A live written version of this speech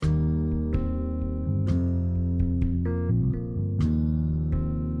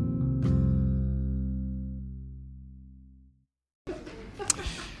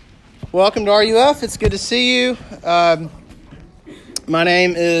Welcome to RUF. It's good to see you. My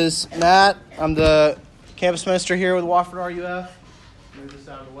name is Matt. I'm the campus minister here with Wofford RUF. Move this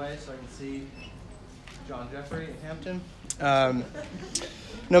out of the way so I can see John Jeffrey in Hampton.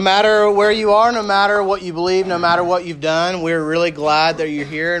 No matter where you are, no matter what you believe, no matter what you've done, we're really glad that you're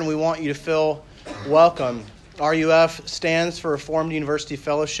here and we want you to feel welcome. RUF stands for Reformed University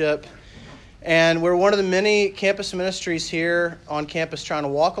Fellowship. And we're one of the many campus ministries here on campus trying to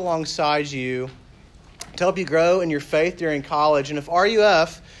walk alongside you to help you grow in your faith during college. And if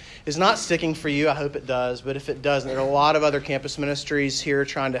RUF is not sticking for you, I hope it does. But if it doesn't, there are a lot of other campus ministries here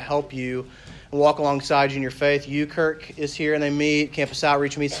trying to help you and walk alongside you in your faith. UKirk is here and they meet. Campus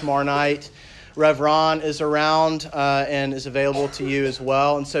Outreach meets tomorrow night. Rev Ron is around and is available to you as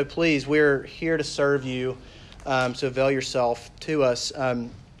well. And so please, we're here to serve you. So avail yourself to us.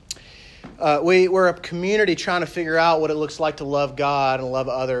 We're a community trying to figure out what it looks like to love God and love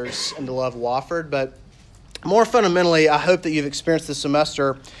others and to love Wofford. But more fundamentally, I hope that you've experienced this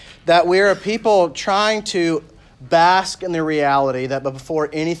semester that we're a people trying to bask in the reality that before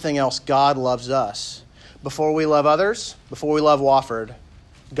anything else, God loves us. Before we love others, before we love Wofford,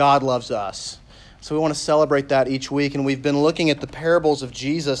 God loves us. So we want to celebrate that each week. And we've been looking at the parables of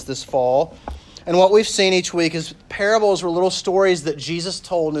Jesus this fall. And what we've seen each week is parables were little stories that Jesus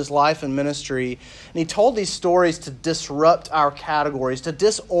told in his life and ministry. And he told these stories to disrupt our categories, to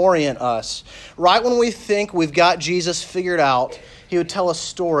disorient us. Right when we think we've got Jesus figured out, he would tell a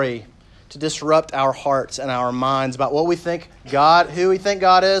story to disrupt our hearts and our minds about what we think God, who we think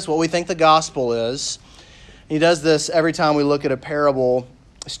God is, what we think the gospel is. He does this every time we look at a parable.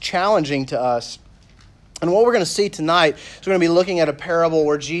 It's challenging to us. And what we're going to see tonight is we're going to be looking at a parable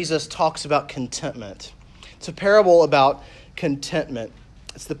where Jesus talks about contentment. It's a parable about contentment.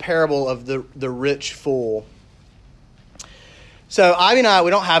 It's the parable of the rich fool. So Ivy and I,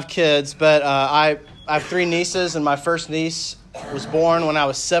 we don't have kids, but I have 3 nieces, and my first niece was born when I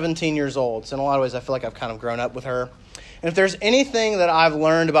was 17 years old. So in a lot of ways, I feel like I've kind of grown up with her. And if there's anything that I've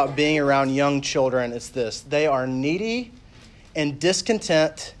learned about being around young children, it's this. They are needy and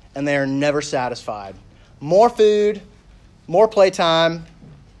discontent, and they are never satisfied. More food, more playtime.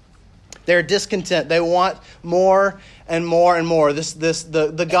 They're discontent. They want more and more and more.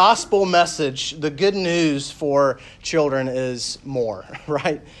 The gospel message, the good news for children is more,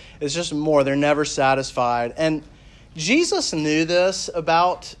 right? It's just more. They're never satisfied. And Jesus knew this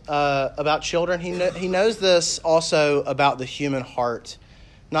about children. He knows this also about the human heart.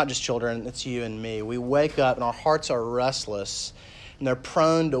 Not just children, it's you and me. We wake up and our hearts are restless. And they're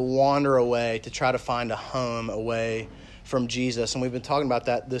prone to wander away, to try to find a home away from Jesus. And we've been talking about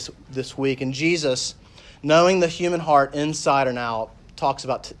that this week. And Jesus, knowing the human heart inside and out, talks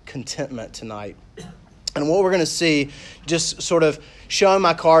about contentment tonight. And what we're going to see, just sort of showing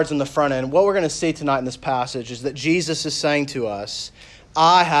my cards in the front end, what we're going to see tonight in this passage is that Jesus is saying to us,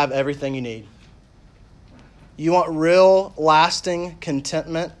 I have everything you need. You want real, lasting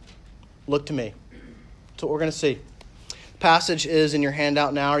contentment? Look to me. That's what we're going to see. Passage is in your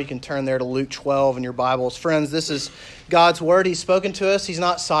handout now, or you can turn there to Luke 12 in your Bibles. Friends, this is God's word. He's spoken to us. He's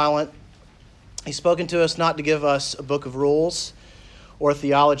not silent. He's spoken to us not to give us a book of rules or a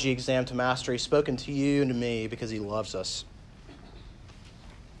theology exam to master. He's spoken to you and to me because he loves us.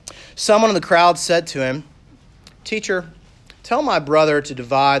 Someone in the crowd said to him, Teacher, tell my brother to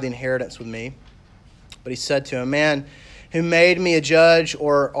divide the inheritance with me. But he said to him, Man, who made me a judge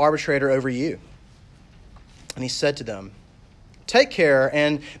or arbitrator over you? And he said to them, Take care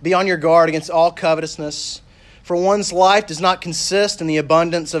and be on your guard against all covetousness, for one's life does not consist in the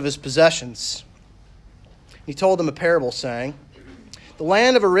abundance of his possessions. He told them a parable, saying, The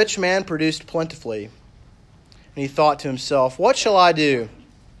land of a rich man produced plentifully. And he thought to himself, What shall I do?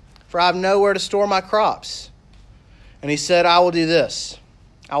 For I have nowhere to store my crops. And he said, I will do this.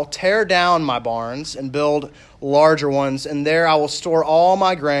 I will tear down my barns and build larger ones, and there I will store all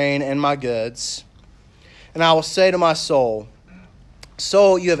my grain and my goods. And I will say to my soul,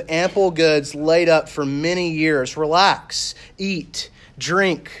 Soul, you have ample goods laid up for many years. Relax, eat,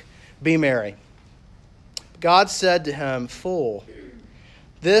 drink, be merry. God said to him, Fool,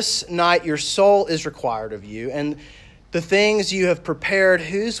 this night your soul is required of you, and the things you have prepared,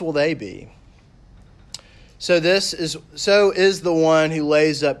 whose will they be? So is the one who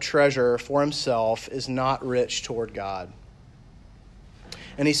lays up treasure for himself is not rich toward God.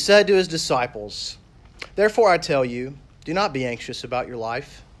 And he said to his disciples, Therefore I tell you, do not be anxious about your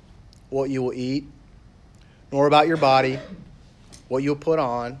life, what you will eat, nor about your body, what you will put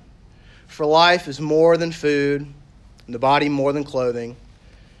on. For life is more than food, and the body more than clothing.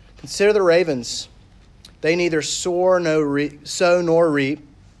 Consider the ravens. They neither sow nor reap,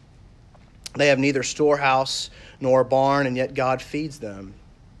 They have neither storehouse nor barn, and yet God feeds them.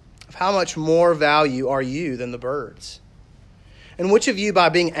 Of how much more value are you than the birds? And which of you, by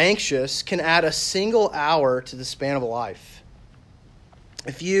being anxious, can add a single hour to the span of a life?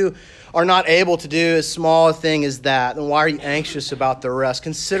 If you are not able to do as small a thing as that, then why are you anxious about the rest?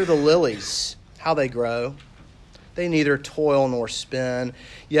 Consider the lilies, how they grow. They neither toil nor spin.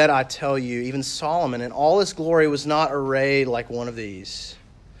 Yet I tell you, even Solomon in all his glory was not arrayed like one of these.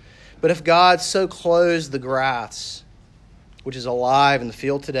 But if God so clothes the grass, which is alive in the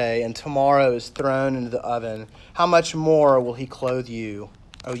field today, and tomorrow is thrown into the oven, how much more will he clothe you,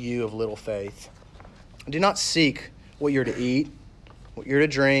 O you of little faith? And do not seek what you're to eat, what you're to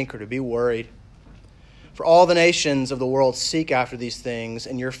drink, or to be worried. For all the nations of the world seek after these things,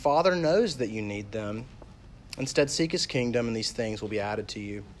 and your Father knows that you need them. Instead, seek his kingdom, and these things will be added to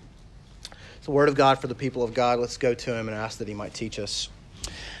you. It's the word of God for the people of God. Let's go to him and ask that he might teach us.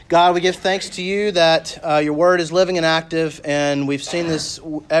 God, we give thanks to you that your word is living and active, and we've seen this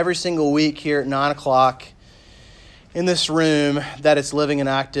every single week here at 9 o'clock in this room, that it's living and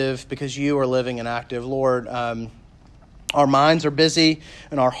active because you are living and active. Lord, our minds are busy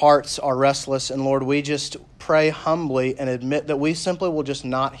and our hearts are restless, and Lord, we just pray humbly and admit that we simply will just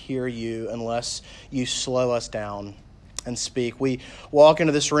not hear you unless you slow us down and speak. We walk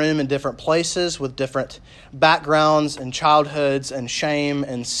into this room in different places with different backgrounds and childhoods and shame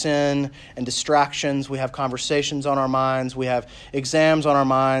and sin and distractions. We have conversations on our minds. We have exams on our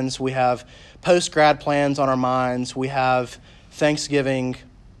minds. We have post-grad plans on our minds. We have Thanksgiving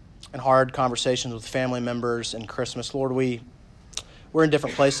and hard conversations with family members and Christmas. Lord, we're in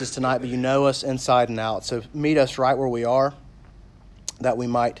different places tonight, but you know us inside and out. So meet us right where we are, that we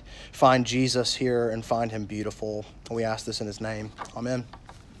might find Jesus here and find him beautiful. We ask this in his name. Amen.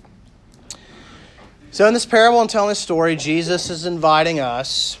 So in this parable and telling this story, Jesus is inviting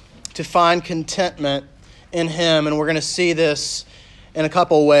us to find contentment in him, and we're going to see this in a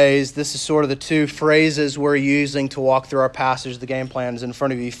couple of ways. This is sort of the two phrases we're using to walk through our passage. The game plan is in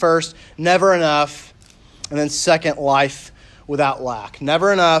front of you. First, never enough, and then second, life without lack.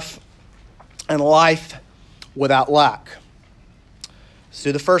 Never enough and life without lack. Let's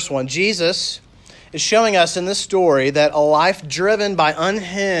do the first one. Jesus is showing us in this story that a life driven by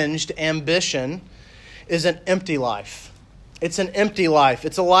unhinged ambition is an empty life. It's an empty life.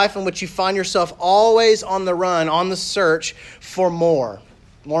 It's a life in which you find yourself always on the run, on the search for more.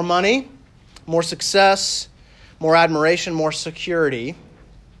 More money, more success, more admiration, more security.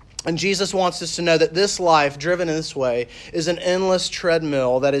 And Jesus wants us to know that this life, driven in this way, is an endless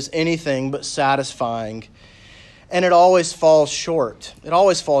treadmill that is anything but satisfying. And it always falls short. It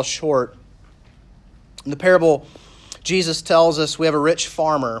always falls short. In the parable, Jesus tells us we have a rich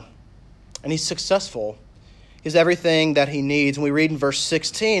farmer, and he's successful. He has everything that he needs. And we read in verse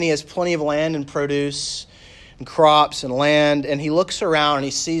 16, he has plenty of land and produce and crops and land. And he looks around and he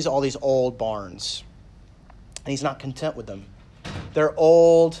sees all these old barns. And he's not content with them. They're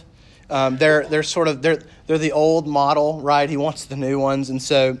old. They're the old model, right? He wants the new ones. And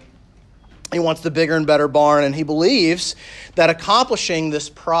so he wants the bigger and better barn. And he believes that accomplishing this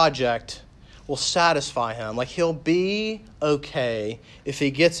project will satisfy him. Like he'll be okay if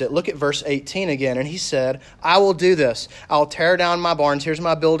he gets it. Look at verse 18 again. And he said, I will do this. I'll tear down my barns. Here's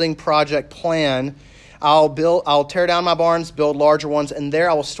my building project plan. I'll tear down my barns, build larger ones, and there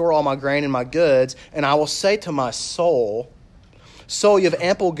I will store all my grain and my goods. And I will say to my soul, soul, you have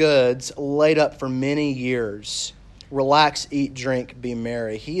ample goods laid up for many years. Relax, eat, drink, be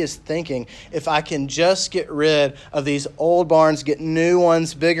merry. He is thinking, if I can just get rid of these old barns, get new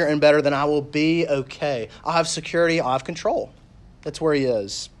ones, bigger and better, then I will be okay. I'll have security, I'll have control. That's where he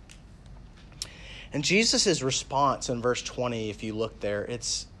is. And Jesus' response in verse 20, if you look there,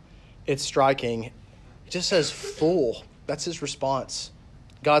 it's striking. It just says, fool. That's his response.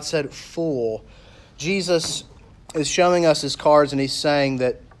 God said, fool. Jesus is showing us his cards, and he's saying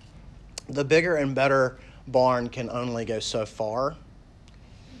that the bigger and better barn can only go so far.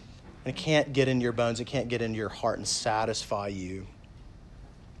 It can't get into your bones. It can't get into your heart and satisfy you.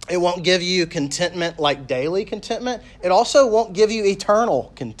 It won't give you contentment like daily contentment. It also won't give you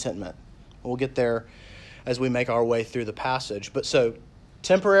eternal contentment. We'll get there as we make our way through the passage. But so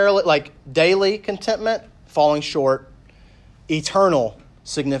temporarily, like daily contentment, falling short. Eternal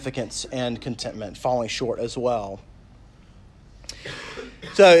significance and contentment, falling short as well.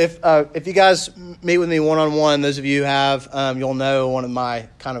 So if you guys meet with me one-on-one, those of you who have, you'll know one of my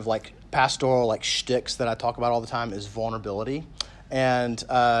kind of like pastoral like shticks that I talk about all the time is vulnerability and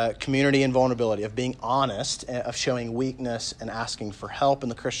community and vulnerability, of being honest, of showing weakness and asking for help in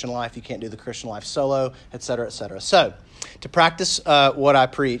the Christian life. You can't do the Christian life solo, et cetera, et cetera. So to practice what I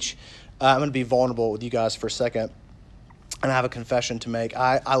preach, I'm going to be vulnerable with you guys for a second, and I have a confession to make.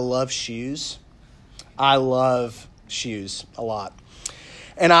 I love shoes. I love shoes a lot.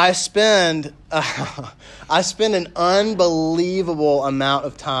 And I spend an unbelievable amount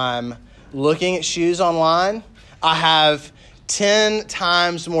of time looking at shoes online. I have 10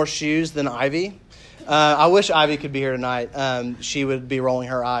 times more shoes than Ivy. I wish Ivy could be here tonight. She would be rolling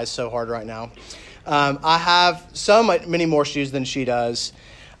her eyes so hard right now. I have many more shoes than she does.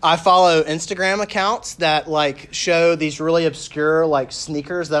 I follow Instagram accounts that show these really obscure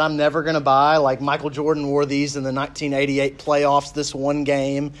sneakers that I'm never going to buy. Like Michael Jordan wore these in the 1988 playoffs this one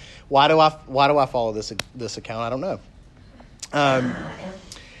game. Why do I follow this account? I don't know.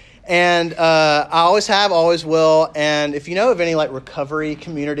 And I always have, always will. And if you know of any recovery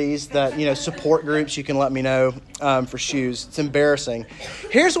communities that, support groups, you can let me know for shoes. It's embarrassing.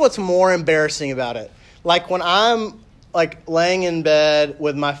 Here's what's more embarrassing about it. When I'm laying in bed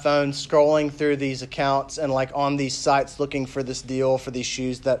with my phone, scrolling through these accounts and on these sites looking for this deal for these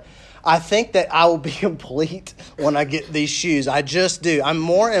shoes that I think that I will be complete when I get these shoes. I just do. I'm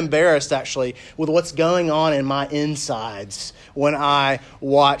more embarrassed actually with what's going on in my insides when I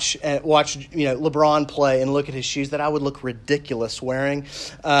watch LeBron play and look at his shoes that I would look ridiculous wearing.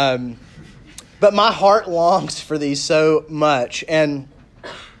 But my heart longs for these so much, and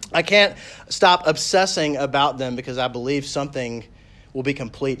I can't stop obsessing about them because I believe something will be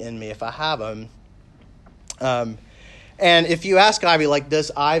complete in me if I have them. And if you ask Ivy,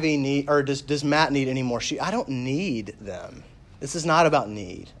 does Ivy need, or does Matt need any more shoes? I don't need them. This is not about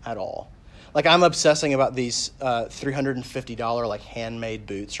need at all. I'm obsessing about these $350 handmade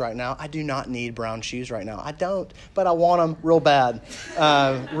boots right now. I do not need brown shoes right now. I don't, but I want them real bad.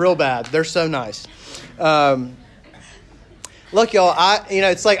 Real bad. They're so nice. Look, y'all,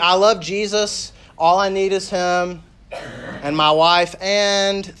 I love Jesus. All I need is him and my wife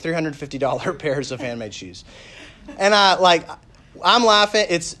and $350 pairs of handmade shoes. And I'm laughing.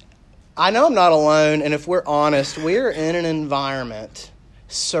 I know I'm not alone. And if we're honest, we're in an environment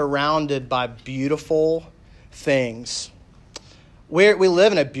surrounded by beautiful things. We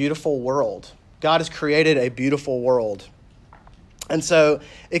live in a beautiful world. God has created a beautiful world. And so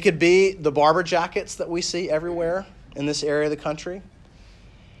it could be the Barber jackets that we see everywhere in this area of the country.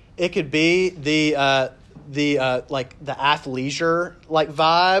 It could be the athleisure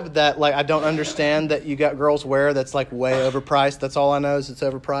vibe that I don't understand that you got girls wear that's way overpriced. That's all I know is it's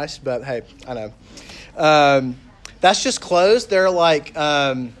overpriced, but hey, I know. That's just clothes. There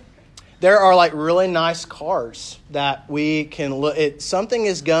are really nice cars that we can look at. Something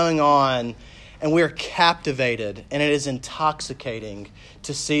is going on and we're captivated, and it is intoxicating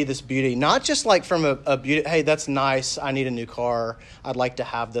to see this beauty. Not just from a beauty, hey, that's nice, I need a new car, I'd like to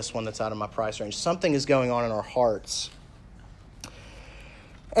have this one that's out of my price range. Something is going on in our hearts.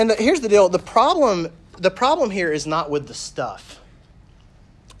 And here's the deal. The problem here is not with the stuff.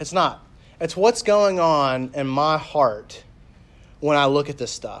 It's not. It's what's going on in my heart when I look at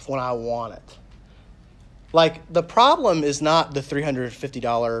this stuff, when I want it. The problem is not the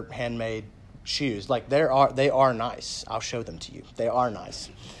 $350 handmade shoes. They are nice. I'll show them to you. They are nice.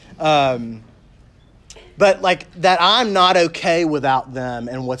 But that I'm not okay without them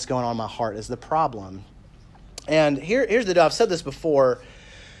and what's going on in my heart is the problem. And here's the deal. I've said this before.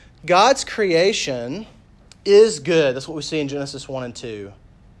 God's creation is good. That's what we see in Genesis 1 and 2.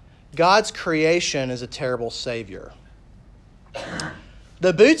 God's creation is a terrible Savior.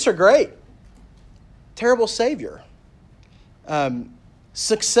 The boots are great. Terrible Savior.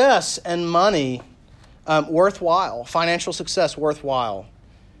 Success and money, worthwhile. Financial success, worthwhile.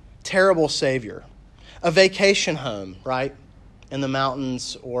 Terrible Savior. A vacation home, right? In the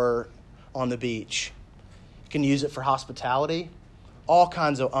mountains or on the beach. You can use it for hospitality. All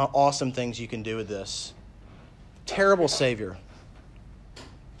kinds of awesome things you can do with this. Terrible Savior.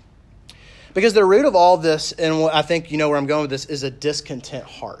 Because the root of all this, and what I think you know where I'm going with this, is a discontent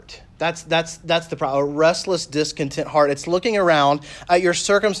heart. That's the problem. A restless, discontent heart. It's looking around at your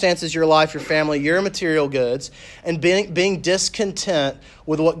circumstances, your life, your family, your material goods, and being discontent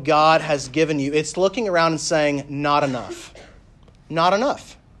with what God has given you. It's looking around and saying, not enough. Not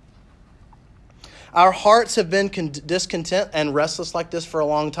enough. Our hearts have been discontent and restless like this for a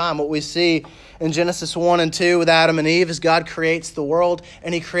long time. What we see in Genesis 1 and 2 with Adam and Eve is God creates the world,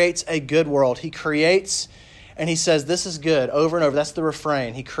 and he creates a good world. He creates, and he says, this is good, over and over. That's the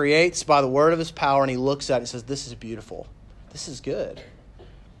refrain. He creates by the word of his power, and he looks at it and says, this is beautiful. This is good.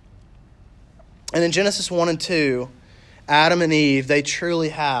 And in Genesis 1 and 2, Adam and Eve, they truly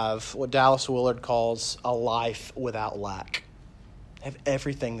have what Dallas Willard calls a life without lack. They have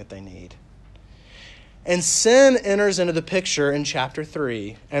everything that they need. And sin enters into the picture in chapter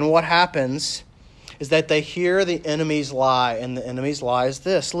 3. And what happens is that they hear the enemy's lie. And the enemy's lie is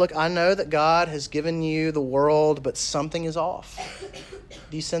this: look, I know that God has given you the world, but something is off.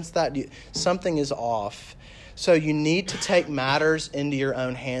 Do you sense that? Something is off. So you need to take matters into your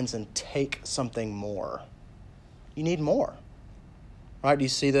own hands and take something more. You need more. Right? Do you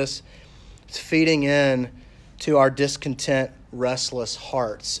see this? It's feeding in to our discontent, restless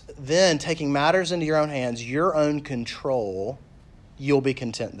hearts. Then, taking matters into your own hands, your own control, you'll be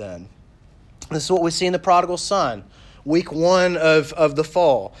content then. This is what we see in the prodigal son. Week 1 of the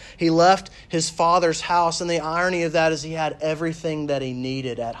fall. He left his father's house, and the irony of that is he had everything that he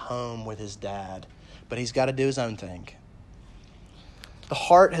needed at home with his dad. But he's got to do his own thing. The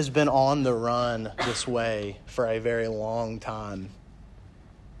heart has been on the run this way for a very long time.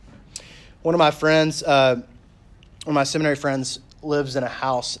 One of my friends, one of my seminary friends, lives in a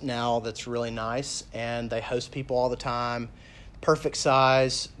house now that's really nice, and they host people all the time. Perfect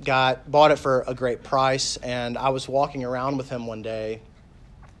size, bought it for a great price, and I was walking around with him one day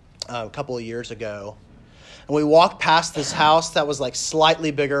a couple of years ago, and we walked past this house that was like slightly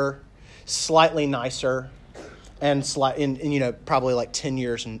bigger, slightly nicer, and probably like 10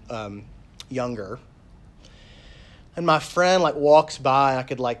 years younger. And my friend walks by, and I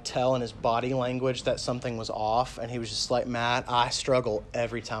could tell in his body language that something was off, and he was just like, Matt, I struggle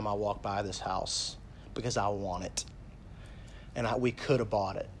every time I walk by this house because I want it. And we could have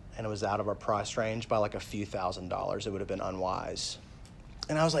bought it, and it was out of our price range by a few $1,000s. It would have been unwise.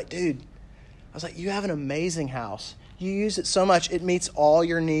 And I was like, dude, you have an amazing house. You use it so much. It meets all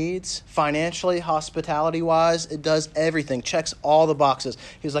your needs, financially, hospitality-wise. It does everything, checks all the boxes.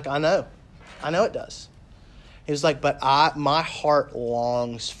 He was like, I know it does. He was like, but my heart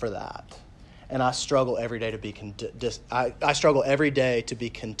longs for that, and I struggle every day to be I struggle every day to be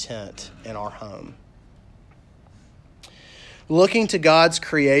content in our home. Looking to God's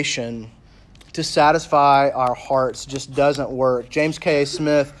creation to satisfy our hearts just doesn't work. James K.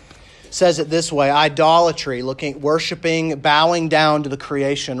 Smith says it this way: idolatry, worshiping, bowing down to the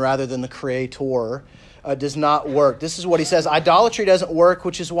creation rather than the creator, does not work. This is what he says: idolatry doesn't work,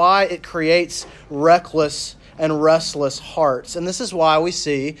 which is why it creates reckless and restless hearts. And this is why we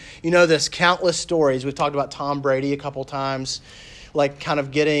see, this countless stories. We've talked about Tom Brady a couple times, kind of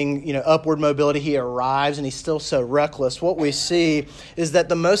getting, upward mobility. He arrives and he's still so reckless. What we see is that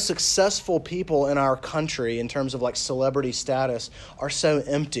the most successful people in our country in terms of celebrity status are so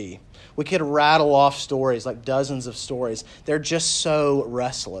empty. We could rattle off stories, dozens of stories. They're just so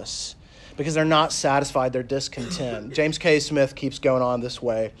restless because they're not satisfied. They're discontent. James K. Smith keeps going on this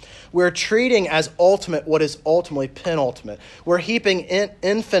way. We're treating as ultimate what is ultimately penultimate. We're heaping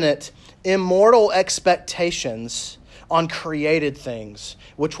infinite, immortal expectations on created things,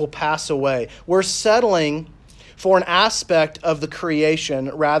 which will pass away. We're settling for an aspect of the creation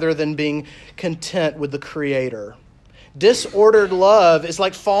rather than being content with the Creator. Disordered love is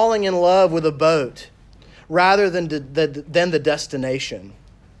like falling in love with a boat rather than the destination.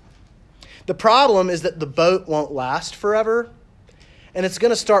 The problem is that the boat won't last forever, and it's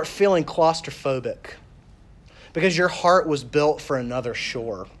going to start feeling claustrophobic because your heart was built for another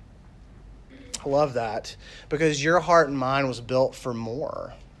shore. I love that, because your heart and mine was built for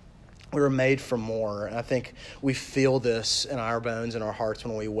more. We were made for more, and I think we feel this in our bones and our hearts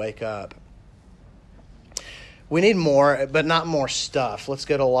when we wake up. We need more, but not more stuff. Let's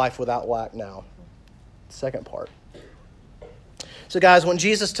go to life without lack now. Second part. So guys, when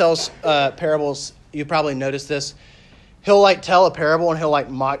Jesus tells parables, you probably noticed this. He'll tell a parable and he'll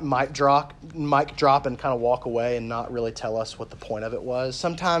mic drop and kind of walk away and not really tell us what the point of it was.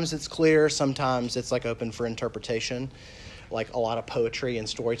 Sometimes it's clear, sometimes it's open for interpretation, like a lot of poetry and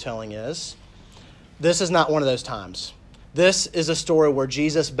storytelling is. This is not one of those times. This is a story where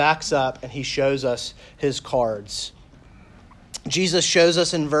Jesus backs up and he shows us his cards. Jesus shows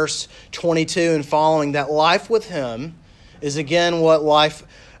us in verse 22 and following that life with him is again what life,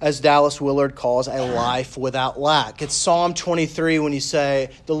 as Dallas Willard calls, a life without lack. It's Psalm 23 when you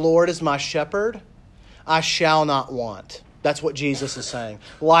say, the Lord is my shepherd, I shall not want. That's what Jesus is saying.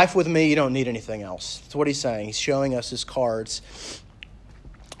 Life with me, you don't need anything else. That's what he's saying. He's showing us his cards.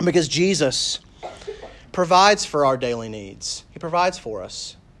 Because Jesus provides for our daily needs. He provides for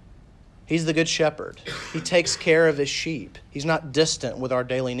us. He's the good shepherd. He takes care of his sheep. He's not distant with our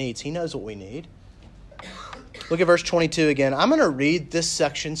daily needs. He knows what we need. Look at verse 22 again. I'm going to read this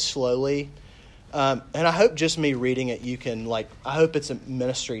section slowly. And I hope just me reading it, you can, I hope it's a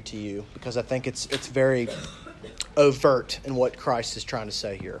ministry to you, because I think it's very overt in what Christ is trying to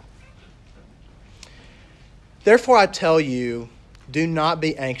say here. Therefore I tell you, do not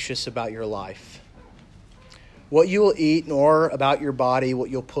be anxious about your life, what you will eat, nor about your body what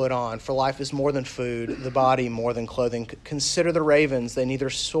you'll put on. For life is more than food, the body more than clothing. Consider the ravens. They neither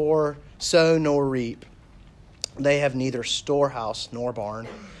sow nor reap. They have neither storehouse nor barn,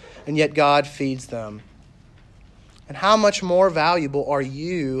 and yet God feeds them. And how much more valuable are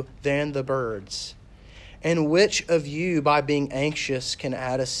you than the birds? And which of you, by being anxious, can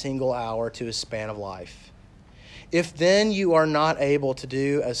add a single hour to his span of life? If then you are not able to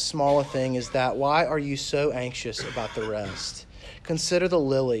do as small a thing as that, why are you so anxious about the rest? Consider the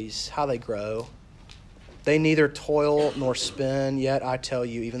lilies, how they grow. They neither toil nor spin, yet I tell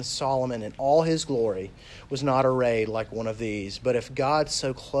you, even Solomon in all his glory was not arrayed like one of these. But if God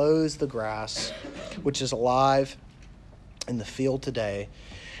so clothes the grass, which is alive in the field today,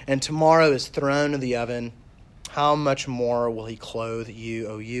 and tomorrow is thrown in the oven, how much more will he clothe you,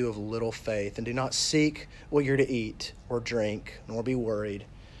 O you of little faith? And do not seek what you're to eat or drink, nor be worried.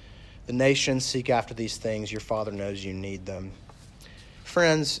 The nations seek after these things. Your Father knows you need them.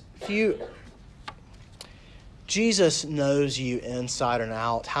 Friends, Jesus knows you inside and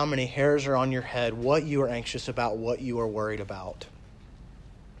out, how many hairs are on your head, what you are anxious about, what you are worried about.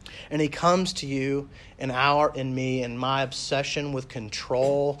 And he comes to you in me and my obsession with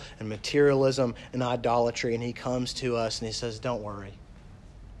control and materialism and idolatry. And he comes to us and he says, don't worry.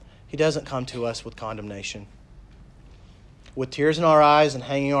 He doesn't come to us with condemnation. With tears in our eyes and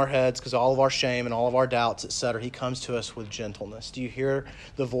hanging our heads because all of our shame and all of our doubts, etc. He comes to us with gentleness. Do you hear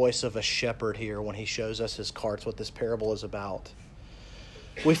the voice of a shepherd here when he shows us his carts, what this parable is about?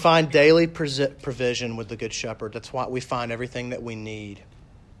 We find daily provision with the Good Shepherd. That's why we find everything that we need.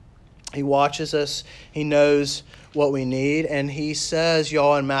 He watches us. He knows what we need. And he says,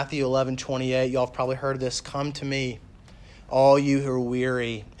 y'all, in Matthew 11:28, y'all have probably heard this, come to me, all you who are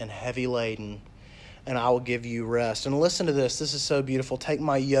weary and heavy laden, and I will give you rest. And listen to this. This is so beautiful. Take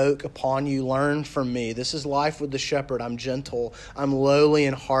my yoke upon you. Learn from me. This is life with the shepherd. I'm gentle. I'm lowly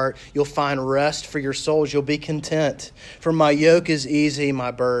in heart. You'll find rest for your souls. You'll be content. For my yoke is easy.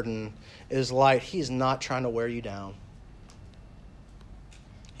 My burden is light. He is not trying to wear you down.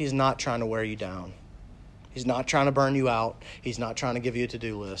 He's not trying to wear you down. He's not trying to burn you out. He's not trying to give you a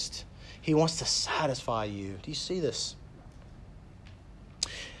to-do list. He wants to satisfy you. Do you see this?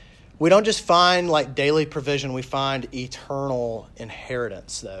 We don't just find like daily provision. We find eternal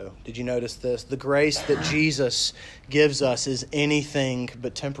inheritance, though. Did you notice this? The grace that Jesus gives us is anything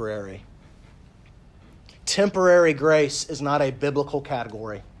but temporary. Temporary grace is not a biblical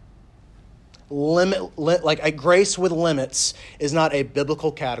category. Like a grace with limits is not a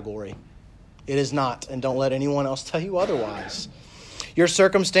biblical category. It is not, and don't let anyone else tell you otherwise. Your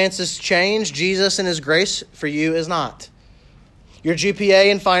circumstances change. Jesus and his grace for you is not. Your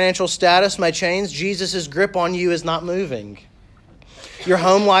GPA and financial status may change. Jesus' grip on you is not moving. Your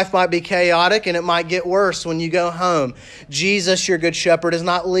home life might be chaotic and it might get worse when you go home. Jesus, your good shepherd, is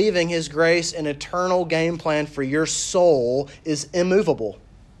not leaving. His grace and eternal game plan for your soul is immovable.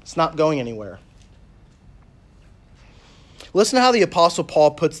 It's not going anywhere. Listen to how the Apostle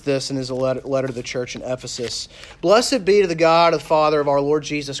Paul puts this in his letter to the church in Ephesus. Blessed be to the God and Father of our Lord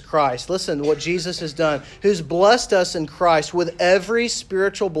Jesus Christ. Listen to what Jesus has done, who's blessed us in Christ with every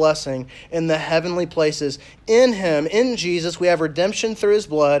spiritual blessing in the heavenly places. In him, in Jesus, we have redemption through his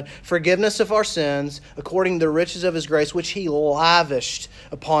blood, forgiveness of our sins, according to the riches of his grace, which he lavished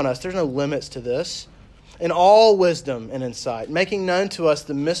upon us. There's no limits to this. In all wisdom and insight, making known to us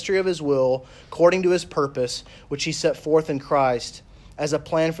the mystery of his will, according to his purpose, which he set forth in Christ as a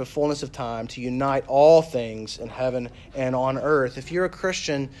plan for fullness of time, to unite all things in heaven and on earth. If you're a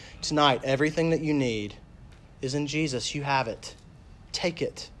Christian tonight, everything that you need is in Jesus. You have it. Take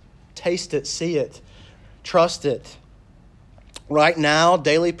it. Taste it. See it. Trust it. Right now,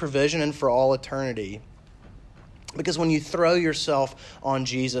 daily provision and for all eternity. Because when you throw yourself on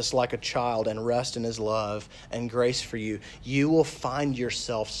Jesus like a child and rest in his love and grace for you, you will find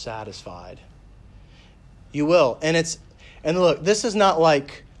yourself satisfied. You will. And look, this is not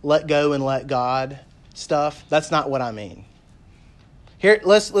like let go and let God stuff. That's not what I mean. Here,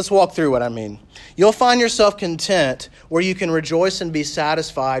 let's walk through what I mean. You'll find yourself content where you can rejoice and be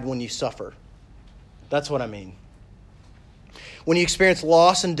satisfied when you suffer. That's what I mean. When you experience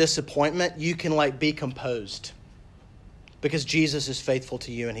loss and disappointment, you can be composed. Because Jesus is faithful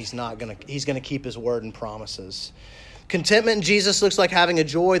to you and he's going to keep his word and promises. Contentment in Jesus looks like having a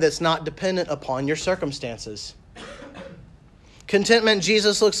joy that's not dependent upon your circumstances. Contentment in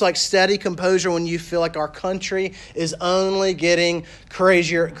Jesus looks like steady composure when you feel like our country is only getting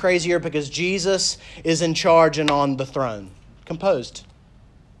crazier because Jesus is in charge and on the throne. Composed.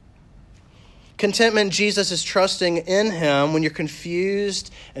 Contentment in Jesus is trusting in him when you're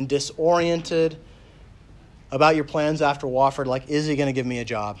confused and disoriented about your plans after Wofford, like, is he going to give me a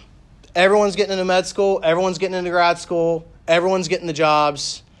job? Everyone's getting into med school. Everyone's getting into grad school. Everyone's getting the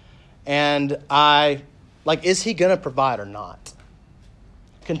jobs. And is he going to provide or not?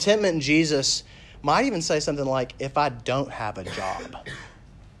 Contentment in Jesus might even say something like, if I don't have a job.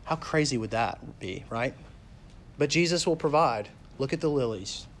 How crazy would that be, right? But Jesus will provide. Look at the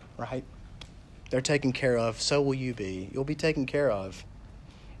lilies, right? They're taken care of. So will you be. You'll be taken care of.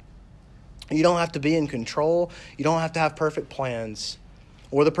 You don't have to be in control. You don't have to have perfect plans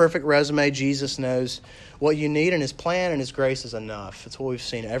or the perfect resume. Jesus knows what you need, and his plan and his grace is enough. It's what we've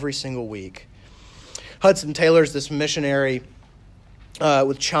seen every single week. Hudson Taylor's this missionary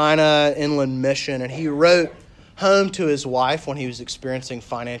with China Inland Mission, and he wrote home to his wife when he was experiencing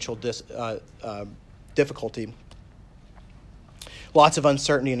financial difficulty. Lots of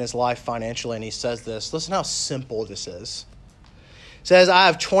uncertainty in his life financially, and he says this. Listen how simple this is. He says, I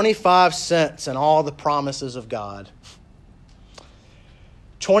have 25 cents in all the promises of God.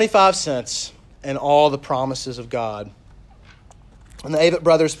 25 cents in all the promises of God. And the Avett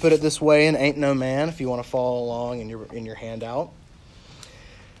brothers put it this way in Ain't No Man, if you want to follow along in your handout.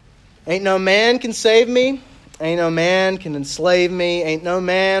 Ain't no man can save me. Ain't no man can enslave me. Ain't no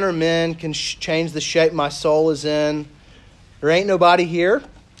man or men can change the shape my soul is in. There ain't nobody here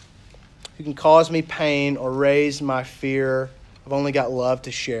who can cause me pain or raise my fear. I've only got love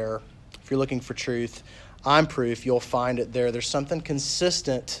to share. If you're looking for truth, I'm proof. You'll find it there. There's something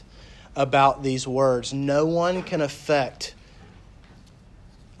consistent about these words. No one can affect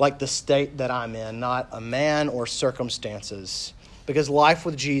like the state that I'm in, not a man or circumstances. Because life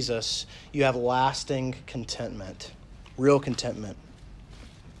with Jesus, you have lasting contentment, real contentment.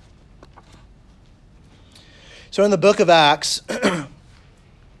 So in the book of Acts,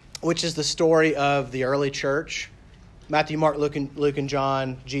 which is the story of the early church, Matthew, Mark, Luke, and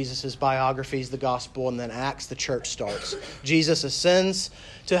John, Jesus' biographies, the gospel, and then Acts, the church starts. Jesus ascends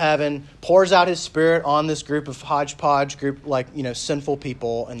to heaven, pours out his spirit on this group of hodgepodge, sinful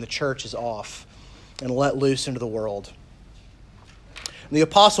people, and the church is off and let loose into the world. And the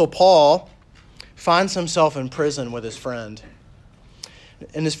Apostle Paul finds himself in prison with his friend.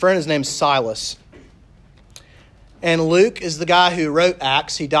 And his friend is named Silas. And Luke is the guy who wrote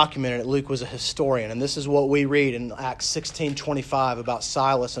Acts. He documented it. Luke was a historian. And this is what we read in Acts 16:25 about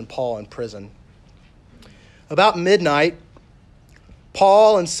Silas and Paul in prison. About midnight,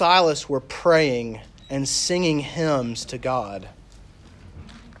 Paul and Silas were praying and singing hymns to God.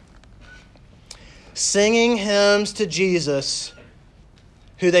 Singing hymns to Jesus,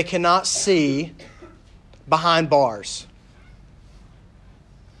 who they cannot see behind bars.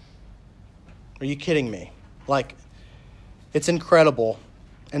 Are you kidding me? It's incredible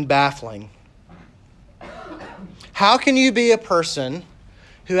and baffling. How can you be a person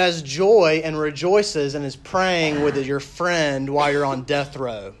who has joy and rejoices and is praying with your friend while you're on death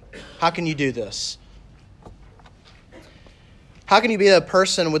row? How can you do this? How can you be a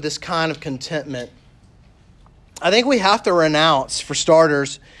person with this kind of contentment? I think we have to renounce, for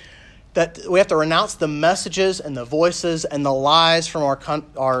starters, that we have to renounce the messages and the voices and the lies from our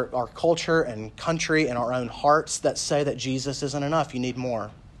culture and country and our own hearts that say that Jesus isn't enough. You need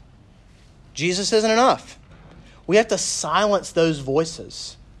more. Jesus isn't enough. We have to silence those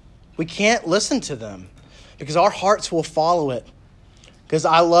voices. We can't listen to them because our hearts will follow it. Because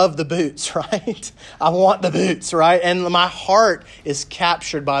I love the boots, right? I want the boots, right? And my heart is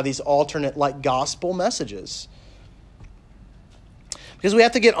captured by these alternate gospel messages. Because we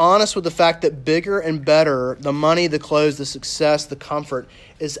have to get honest with the fact that bigger and better, the money, the clothes, the success, the comfort,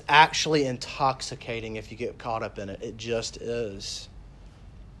 is actually intoxicating if you get caught up in it. It just is.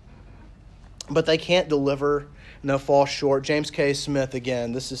 But they can't deliver, and they'll fall short. James K. Smith,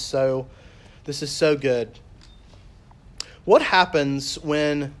 again, this is so good. What happens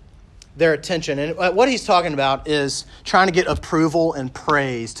when their attention, and what he's talking about is trying to get approval and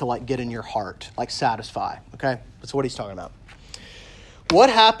praise to get in your heart, satisfy, okay? That's what he's talking about. What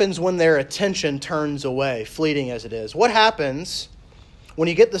happens when their attention turns away, fleeting as it is? What happens when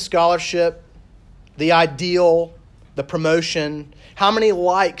you get the scholarship, the ideal, the promotion? How many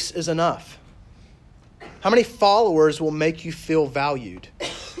likes is enough? How many followers will make you feel valued?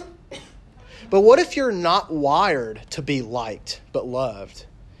 But what if you're not wired to be liked, but loved?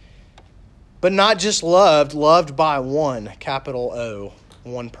 But not just loved by one, capital O,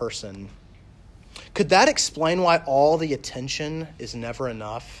 one person. Could that explain why all the attention is never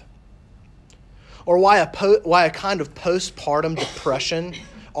enough? Or why a kind of postpartum depression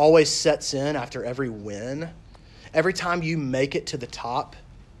always sets in after every win? Every time you make it to the top,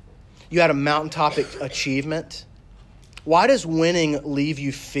 you had a mountaintop achievement. Why does winning leave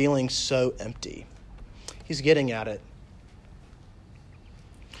you feeling so empty? He's getting at it.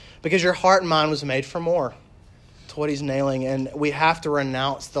 Because your heart and mind was made for more. That's what he's nailing. And we have to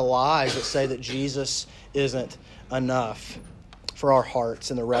renounce the lies that say that Jesus isn't enough for our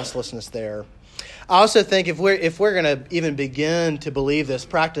hearts and the restlessness there. I also think if we're going to even begin to believe this,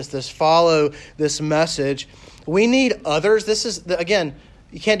 practice this, follow this message, we need others. This is, again,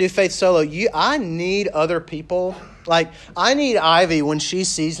 you can't do faith solo. I need other people. Like, I need Ivy when she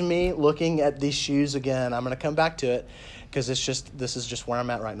sees me looking at these shoes again. I'm going to come back to it because this is just where I'm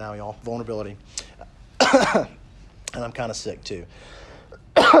at right now, y'all. Vulnerability. And I'm kind of sick too.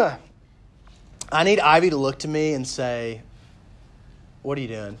 I need Ivy to look to me and say, "What are you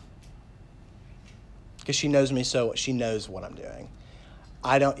doing?" Because she knows me she knows what I'm doing.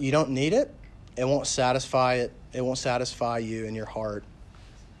 You don't need it. It won't satisfy it. It won't satisfy you in your heart.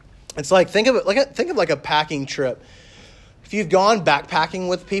 It's like, think of like a packing trip. If you've gone backpacking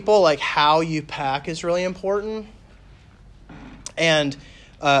with people, like how you pack is really important. And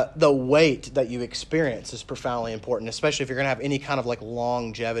the weight that you experience is profoundly important, especially if you're going to have any kind of like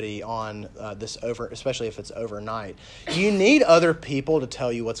longevity on especially if it's overnight. You need other people to tell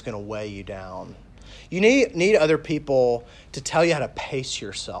you what's going to weigh you down. You need other people to tell you how to pace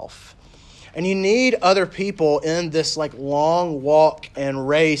yourself. And you need other people in this like long walk and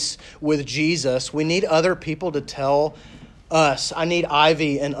race with Jesus. We need other people to tell us. I need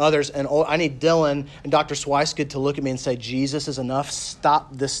Ivy and others, and I need Dylan and Dr. Swiskid to look at me and say, Jesus is enough.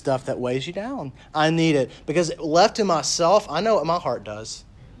 Stop this stuff that weighs you down. I need it. Because left to myself, I know what my heart does.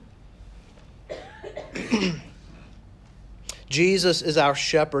 Jesus is our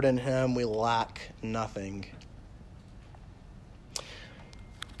shepherd. In him we lack nothing.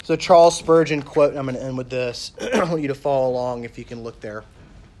 So Charles Spurgeon quote, I'm going to end with this. I want you to follow along if you can look there.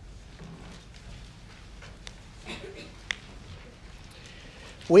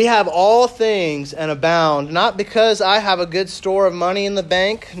 We have all things and abound, not because I have a good store of money in the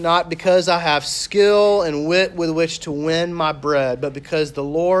bank, not because I have skill and wit with which to win my bread, but because the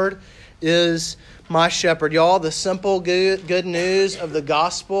Lord is my shepherd. Y'all, the simple good news of the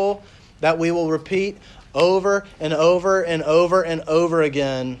gospel that we will repeat over and over and over and over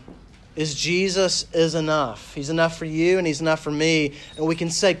again is Jesus is enough. He's enough for you and he's enough for me. And we can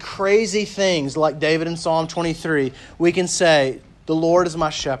say crazy things like David in Psalm 23. We can say, the Lord is my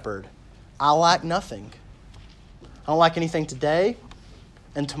shepherd. I lack nothing. I don't lack anything today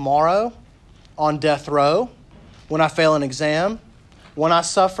and tomorrow, on death row, when I fail an exam, when I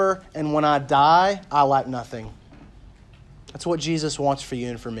suffer, and when I die, I lack nothing. That's what Jesus wants for you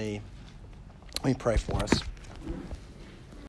and for me. Let me pray for us.